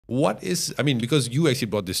What is, I mean, because you actually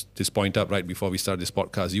brought this point up right before we started this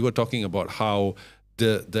podcast. You were talking about how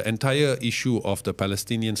the entire issue of the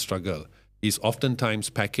Palestinian struggle is oftentimes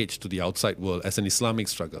packaged to the outside world as an Islamic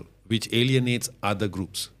struggle, which alienates other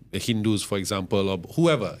groups, the Hindus, for example, or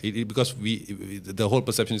whoever, because the whole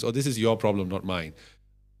perception is, oh, this is your problem, not mine.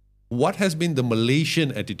 What has been the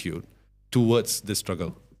Malaysian attitude towards this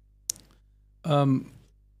struggle?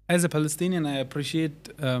 As a Palestinian, I appreciate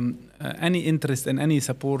any interest and any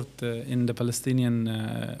support in the Palestinian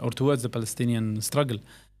or towards the Palestinian struggle.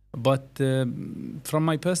 But from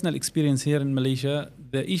my personal experience here in Malaysia,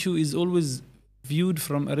 the issue is always viewed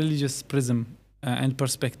from a religious prism and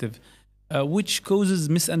perspective, which causes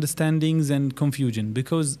misunderstandings and confusion.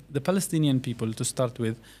 Because the Palestinian people, to start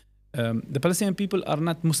with, the Palestinian people are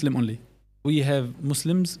not Muslim only. We have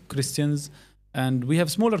Muslims, Christians, and we have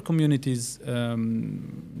smaller communities,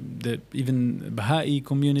 even Baha'i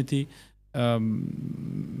community.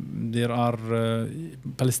 There are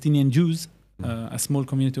Palestinian Jews, a small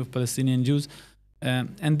community of Palestinian Jews.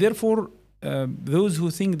 And therefore, those who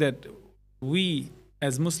think that we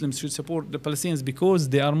as Muslims should support the Palestinians because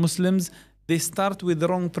they are Muslims, they start with the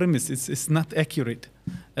wrong premise. It's not accurate.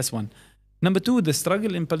 That's one. Number two, the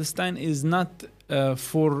struggle in Palestine is not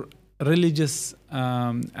for a religious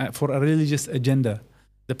agenda.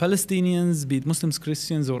 The Palestinians, be it Muslims,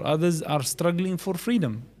 Christians, or others, are struggling for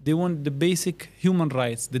freedom. They want the basic human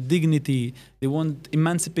rights, the dignity. They want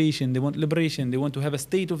emancipation. They want liberation. They want to have a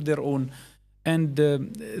state of their own. And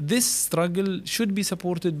this struggle should be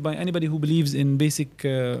supported by anybody who believes in basic,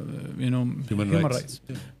 human rights.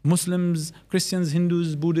 Yeah. Muslims, Christians,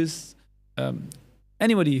 Hindus, Buddhists,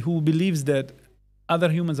 anybody who believes that other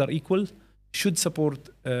humans are equal should support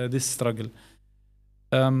this struggle.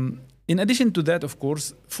 In addition to that, of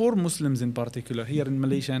course, for Muslims in particular, here in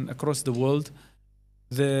Malaysia and across the world,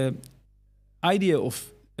 the idea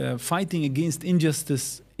of fighting against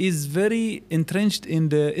injustice is very entrenched in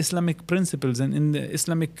the Islamic principles and in the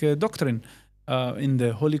Islamic doctrine, in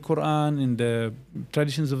the Holy Quran, in the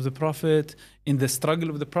traditions of the Prophet, in the struggle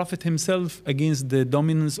of the Prophet himself against the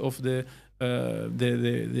dominance of the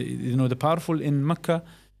powerful in Mecca.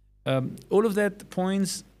 All of that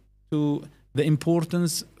points to the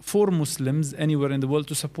importance for Muslims anywhere in the world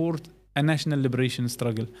to support a national liberation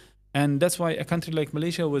struggle. And that's why a country like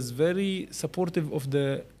Malaysia was very supportive of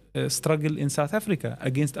the struggle in South Africa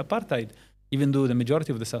against apartheid, even though the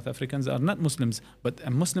majority of the South Africans are not Muslims. But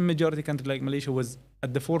a Muslim majority country like Malaysia was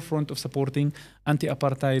at the forefront of supporting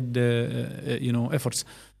anti-apartheid efforts.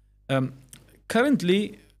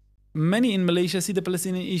 Currently, many in Malaysia see the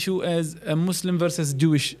Palestinian issue as a Muslim versus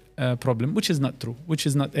Jewish problem, which is not true, which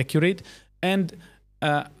is not accurate. And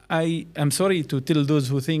I am sorry to tell those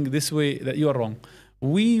who think this way that you are wrong.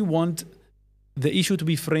 We want the issue to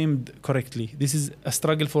be framed correctly. This is a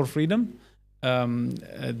struggle for freedom.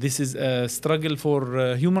 This is a struggle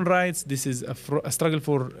for human rights. This is a struggle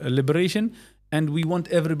for liberation. And we want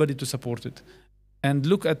everybody to support it. And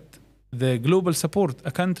look at the global support.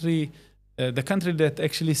 The country that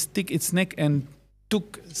actually stick its neck and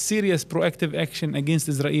took serious proactive action against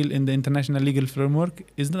Israel in the international legal framework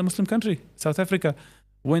is not a Muslim country. South Africa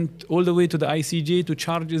went all the way to the ICJ to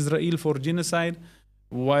charge Israel for genocide,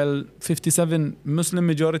 while 57 Muslim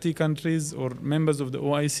majority countries or members of the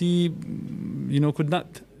OIC, could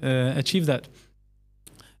not achieve that.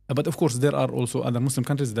 But of course, there are also other Muslim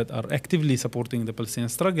countries that are actively supporting the Palestinian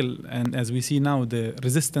struggle. And as we see now, the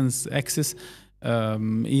resistance axis,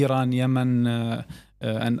 Iran, Yemen,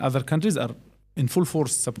 and other countries are in full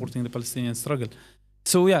force supporting the Palestinian struggle.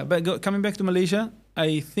 So yeah, but coming back to Malaysia,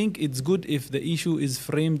 I think it's good if the issue is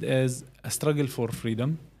framed as a struggle for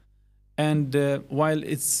freedom. And while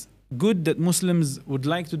it's good that Muslims would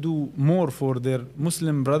like to do more for their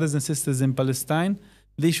Muslim brothers and sisters in Palestine,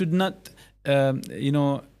 they should not,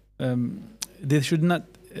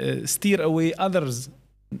 steer away others,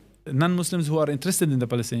 non-Muslims who are interested in the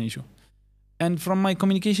Palestinian issue. And from my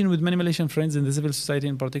communication with many Malaysian friends in the civil society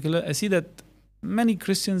in particular, I see that many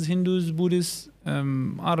Christians, Hindus, Buddhists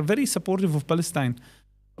are very supportive of Palestine,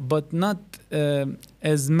 but not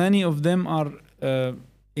as many of them are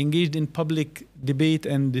engaged in public debate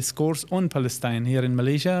and discourse on Palestine here in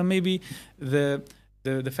Malaysia. Maybe the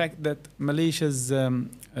fact that Malaysia's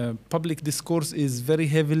public discourse is very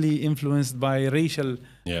heavily influenced by racial...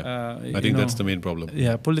 Yeah, I think that's the main problem.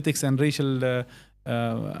 Yeah, politics and racial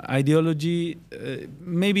ideology.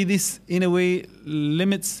 Maybe this, in a way,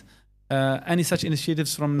 limits any such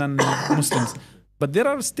initiatives from non-Muslims. But there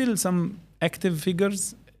are still some active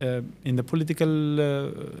figures in the political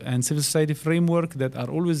and civil society framework that are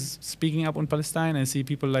always speaking up on Palestine. I see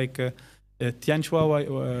people like Tian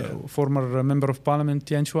Chua, former member of parliament,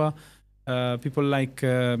 Tian Chua, people like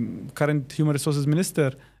current Human Resources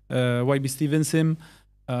Minister, YB Stevenson,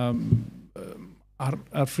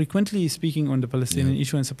 are frequently speaking on the Palestinian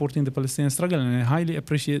issue and supporting the Palestinian struggle, and I highly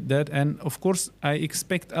appreciate that. And of course, I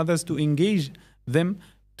expect others to engage them,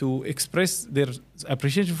 to express their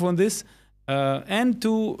appreciation for this, and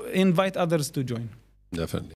to invite others to join. Definitely.